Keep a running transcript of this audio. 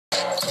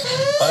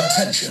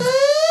Attention.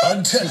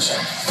 Attention.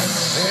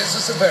 This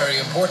is a very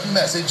important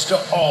message to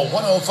all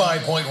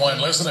 105.1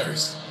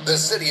 listeners. The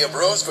city of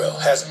Roseville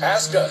has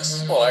asked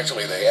us, well,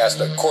 actually, they asked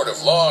a court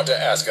of law to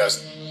ask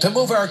us to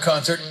move our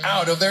concert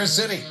out of their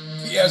city.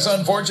 Yes,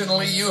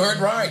 unfortunately, you heard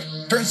right.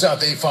 Turns out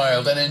they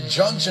filed an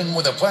injunction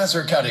with the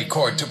Placer County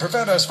Court to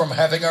prevent us from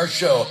having our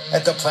show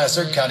at the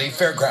Placer County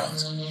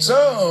Fairgrounds.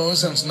 So,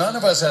 since none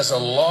of us has a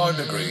law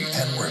degree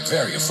and we're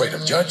very afraid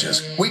of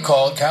judges, we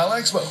called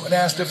Expo and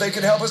asked if they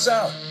could help us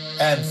out.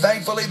 And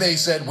thankfully, they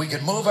said we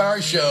could move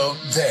our show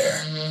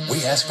there.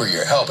 We ask for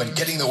your help in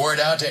getting the word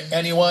out to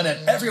anyone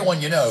and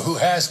everyone you know who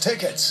has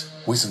tickets.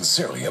 We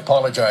sincerely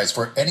apologize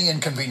for any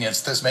inconvenience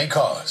this may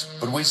cause,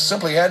 but we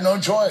simply had no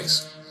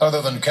choice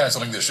other than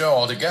canceling the show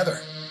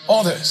altogether.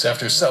 All this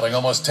after selling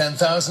almost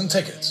 10,000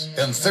 tickets.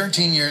 In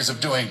 13 years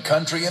of doing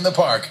country in the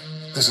park,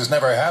 this has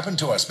never happened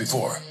to us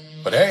before.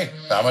 But hey,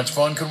 how much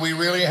fun could we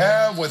really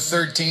have with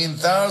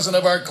 13,000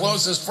 of our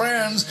closest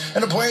friends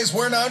in a place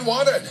we're not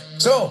wanted?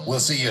 So, we'll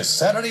see you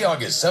Saturday,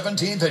 August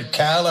 17th at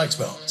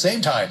Expo.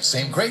 Same time,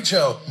 same great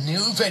show,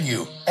 new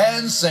venue,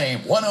 and same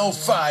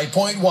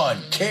 105.1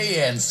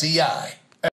 KNCI.